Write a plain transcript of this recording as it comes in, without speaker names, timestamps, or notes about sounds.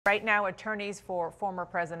Right now, attorneys for former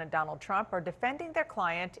President Donald Trump are defending their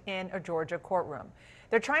client in a Georgia courtroom.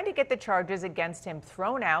 They're trying to get the charges against him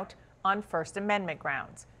thrown out on First Amendment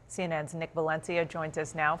grounds. CNN's Nick Valencia joins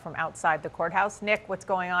us now from outside the courthouse. Nick, what's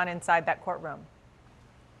going on inside that courtroom?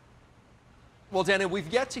 Well, Dana, we've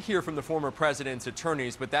yet to hear from the former president's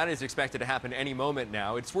attorneys, but that is expected to happen any moment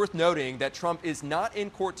now. It's worth noting that Trump is not in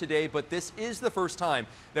court today, but this is the first time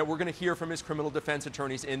that we're going to hear from his criminal defense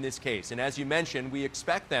attorneys in this case. And as you mentioned, we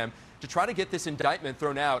expect them to try to get this indictment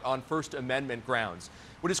thrown out on First Amendment grounds.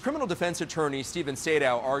 What his criminal defense attorney, Stephen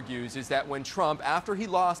Sadow, argues is that when Trump, after he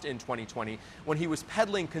lost in 2020, when he was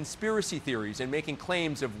peddling conspiracy theories and making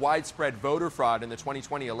claims of widespread voter fraud in the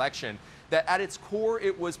 2020 election, that at its core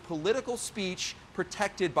it was political speech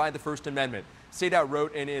protected by the First Amendment. Sadow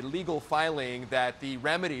wrote in a legal filing that the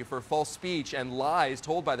remedy for false speech and lies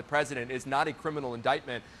told by the president is not a criminal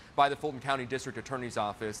indictment by the Fulton County District Attorney's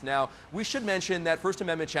Office. Now, we should mention that First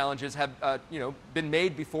Amendment challenges have, been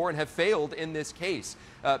made before and have failed in this case.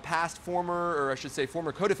 Former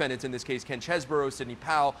co-defendants in this case, Ken Chesborough, Sidney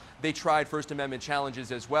Powell, they tried First Amendment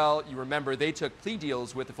challenges as well. You remember they took plea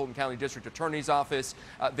deals with the Fulton County District Attorney's Office.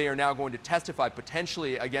 They are now going to testify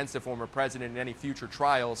potentially against the former president in any future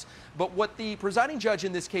trials. But what the presiding judge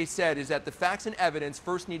in this case said is that the facts and evidence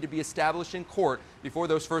first need to be established in court before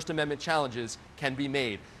those First Amendment challenges can be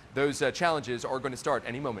made. Those challenges are going to start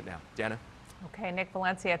any moment now. Dana? Okay, Nick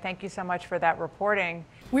Valencia, thank you so much for that reporting.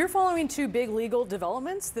 We're following two big legal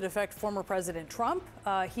developments that affect former President Trump.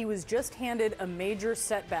 He was just handed a major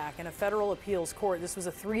setback in a federal appeals court. This was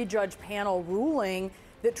a three-judge panel ruling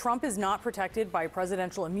that Trump is not protected by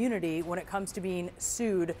presidential immunity when it comes to being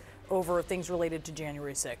sued over things related to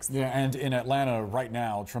January 6th. Yeah, and in Atlanta right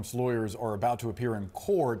now, Trump's lawyers are about to appear in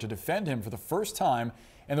court to defend him for the first time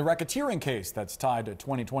in the racketeering case that's tied to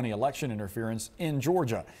 2020 election interference in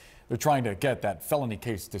Georgia. They're trying to get that felony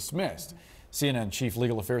case dismissed. CNN Chief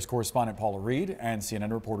Legal Affairs Correspondent Paula Reed and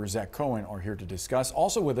CNN reporter Zach Cohen are here to discuss.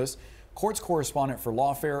 Also with us, courts correspondent for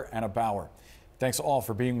Lawfare, Anna Bauer. Thanks all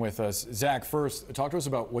for being with us. Zach, first, talk to us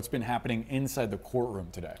about what's been happening inside the courtroom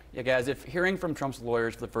today. Yeah, guys, if hearing from Trump's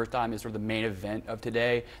lawyers for the first time is sort of the main event of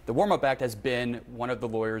today, the warm-up act has been one of the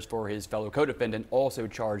lawyers for his fellow co-defendant also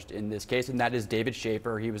charged in this case, and that is David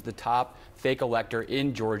Schaefer. He was the top fake elector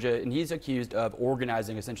in Georgia, and he's accused of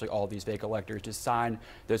organizing essentially all of these fake electors to sign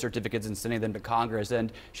those certificates and sending them to Congress.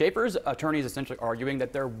 And Schaefer's attorney is essentially arguing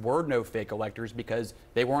that there were no fake electors because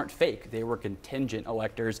they weren't fake. They were contingent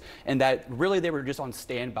electors, and that really they were just on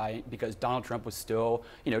standby because Donald Trump was still,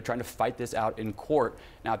 trying to fight this out in court.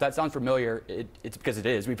 Now, if that sounds familiar, it's because it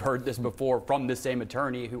is. We've heard this before from this same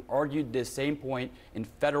attorney who argued this same point in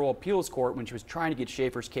federal appeals court when she was trying to get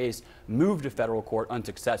Schaefer's case moved to federal court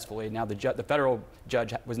unsuccessfully. Now, the federal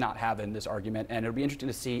judge was not having this argument, and it'll be interesting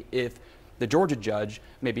to see if the Georgia judge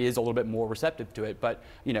maybe is a little bit more receptive to it. But,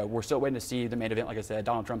 we're still waiting to see the main event, like I said,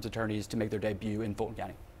 Donald Trump's attorneys to make their debut in Fulton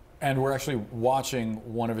County. And we're actually watching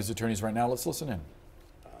one of his attorneys right now. Let's listen in.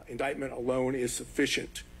 Indictment alone is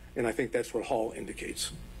sufficient, and I think that's what Hall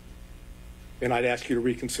indicates. And I'd ask you to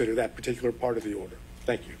reconsider that particular part of the order.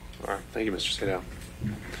 Thank you. All right. Thank you, Mr. Sadow.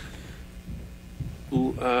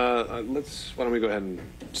 Why don't we go ahead and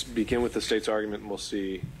begin with the state's argument, and we'll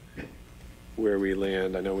see where we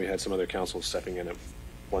land. I know we had some other counsel stepping in at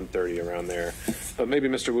 1:30 around there. But maybe,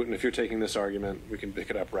 Mr. Wooten, if you're taking this argument, we can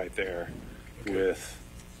pick it up right there with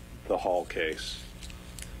the Hall case,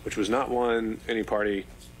 which was not one any party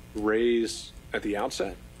raised at the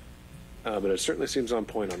outset, but it certainly seems on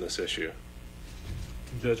point on this issue.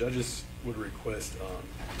 Judge, I just would request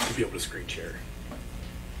to be able to screen share.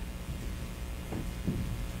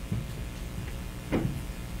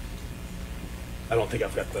 I don't think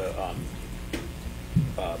I've got the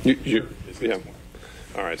yeah.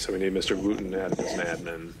 All right, so we need Mr. Wooten as an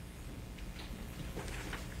admin.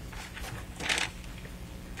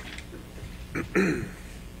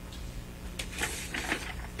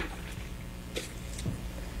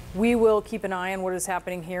 We will keep an eye on what is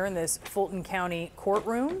happening here in this Fulton County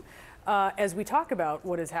courtroom as we talk about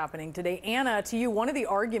what is happening today. Anna, to you, one of the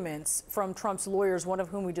arguments from Trump's lawyers, one of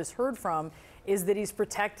whom we just heard from, is that he's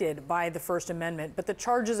protected by the First Amendment. But the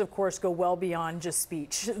charges, of course, go well beyond just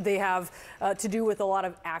speech. They have to do with a lot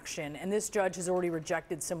of action. And this judge has already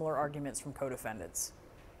rejected similar arguments from co-defendants.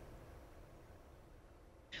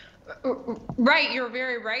 Right, you're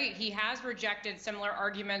very right. He has rejected similar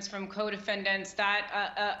arguments from co-defendants.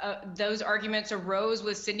 That those arguments arose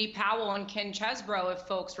with Sidney Powell and Ken Chesebro, if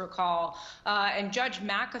folks recall. And Judge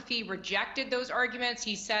McAfee rejected those arguments.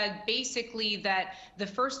 He said basically that the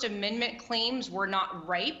First Amendment claims were not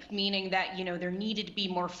ripe, meaning that there needed to be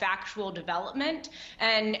more factual development.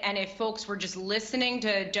 And if folks were just listening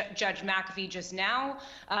to Judge McAfee just now,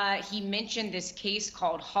 he mentioned this case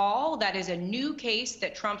called Hall. That is a new case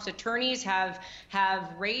that Trump's attorneys have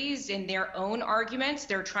raised in their own arguments.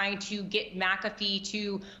 They're trying to get McAfee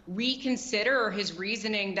to reconsider his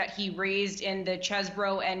reasoning that he raised in the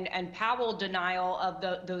Chesebro and Powell denial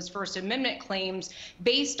of those First Amendment claims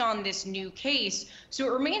based on this new case. So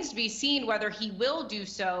it remains to be seen whether he will do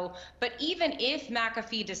so. But even if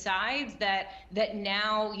McAfee decides that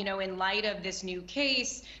now, in light of this new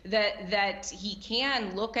case, that he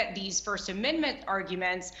can look at these First Amendment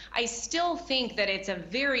arguments, I still think that it's a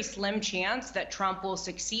very slim chance that Trump will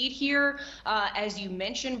succeed here. As you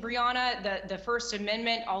mentioned, Brianna, the First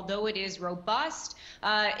Amendment, although it is robust,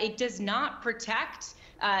 it does not protect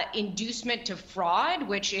inducement to fraud,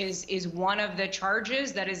 which is one of the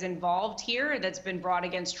charges that is involved here that's been brought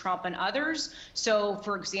against Trump and others. So,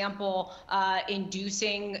 for example,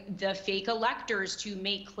 inducing the fake electors to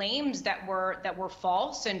make claims that were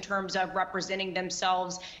false in terms of representing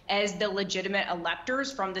themselves as the legitimate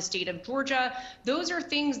electors from the state of Georgia. Those are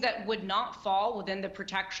things that would not fall within the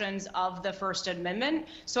protections of the First Amendment.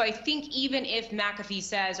 So I think even if McAfee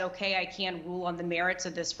says, okay, I can rule on the merits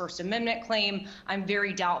of this First Amendment claim, I'm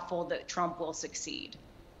very doubtful that Trump will succeed.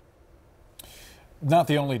 Not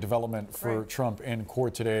the only development for Trump in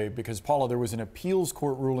court today, because Paula, there was an appeals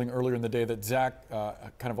court ruling earlier in the day that Zach kind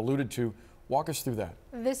of alluded to. Walk us through that.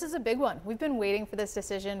 This is a big one. We've been waiting for this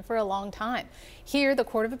decision for a long time. Here, the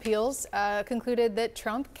Court of Appeals concluded that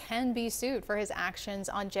Trump can be sued for his actions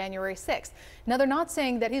on January 6th. Now, they're not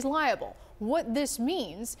saying that he's liable. What this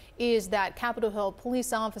means is that Capitol Hill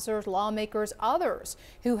police officers, lawmakers, others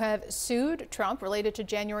who have sued Trump related to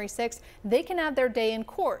January 6th, they can have their day in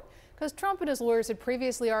court. Because Trump and his lawyers had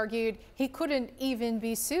previously argued he couldn't even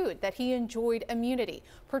be sued, that he enjoyed immunity,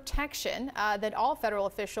 protection that all federal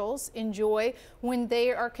officials enjoy when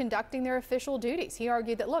they are conducting their official duties. He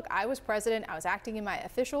argued that, look, I was president, I was acting in my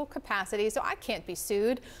official capacity, so I can't be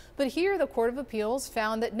sued. But here, the Court of Appeals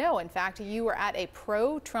found that no, in fact, you were at a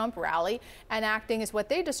pro-Trump rally and acting as what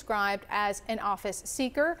they described as an office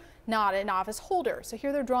seeker, not an office holder. So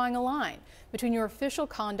here they're drawing a line between your official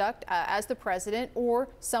conduct as the president or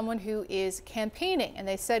someone who is campaigning. And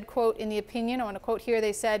they said, quote, in the opinion, I want to quote here,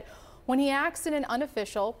 they said, when he acts in an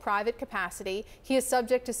unofficial private capacity, he is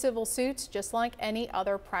subject to civil suits just like any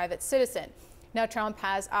other private citizen. Now, Trump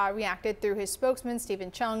has reacted through his spokesman,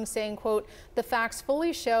 Stephen Chung, saying, quote, the facts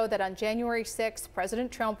fully show that on January 6th,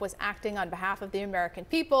 President Trump was acting on behalf of the American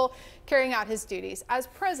people, carrying out his duties as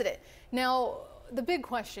president. Now, the big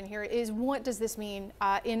question here is, what does this mean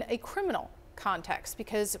in a criminal context?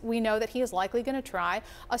 Because we know that he is likely going to try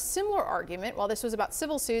a similar argument, while this was about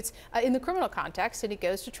civil suits, in the criminal context, and he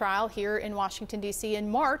goes to trial here in Washington, D.C.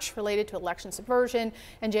 in March related to election subversion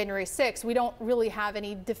and January 6th. We don't really have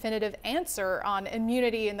any definitive answer on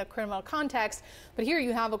immunity in the criminal context, but here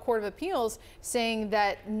you have a Court of Appeals saying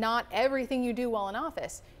that not everything you do while in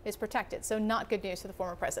office is protected. So not good news for the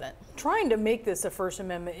former president. Trying to make this a First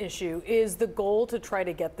Amendment issue, is the goal to try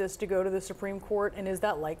to get this to go to the Supreme Court, and is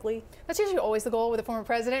that likely? That's usually always the goal with a former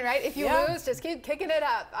president, right? If you lose, just keep kicking it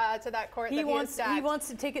up to that court. He wants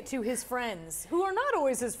to take it to his friends, who are not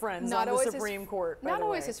always his friends on the Supreme Court. Not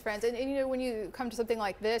always his friends. And you know, when you come to something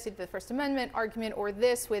like this, either the First Amendment argument or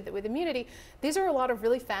this with immunity, these are a lot of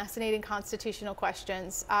really fascinating constitutional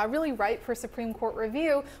questions, really ripe for Supreme Court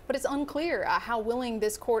review. But it's unclear how willing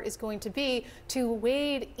this court is going to be to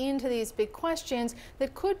wade into these big questions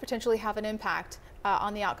that could potentially have an impact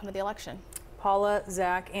on the outcome of the election. Paula,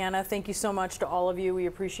 Zach, Anna, thank you so much to all of you. We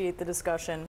appreciate the discussion.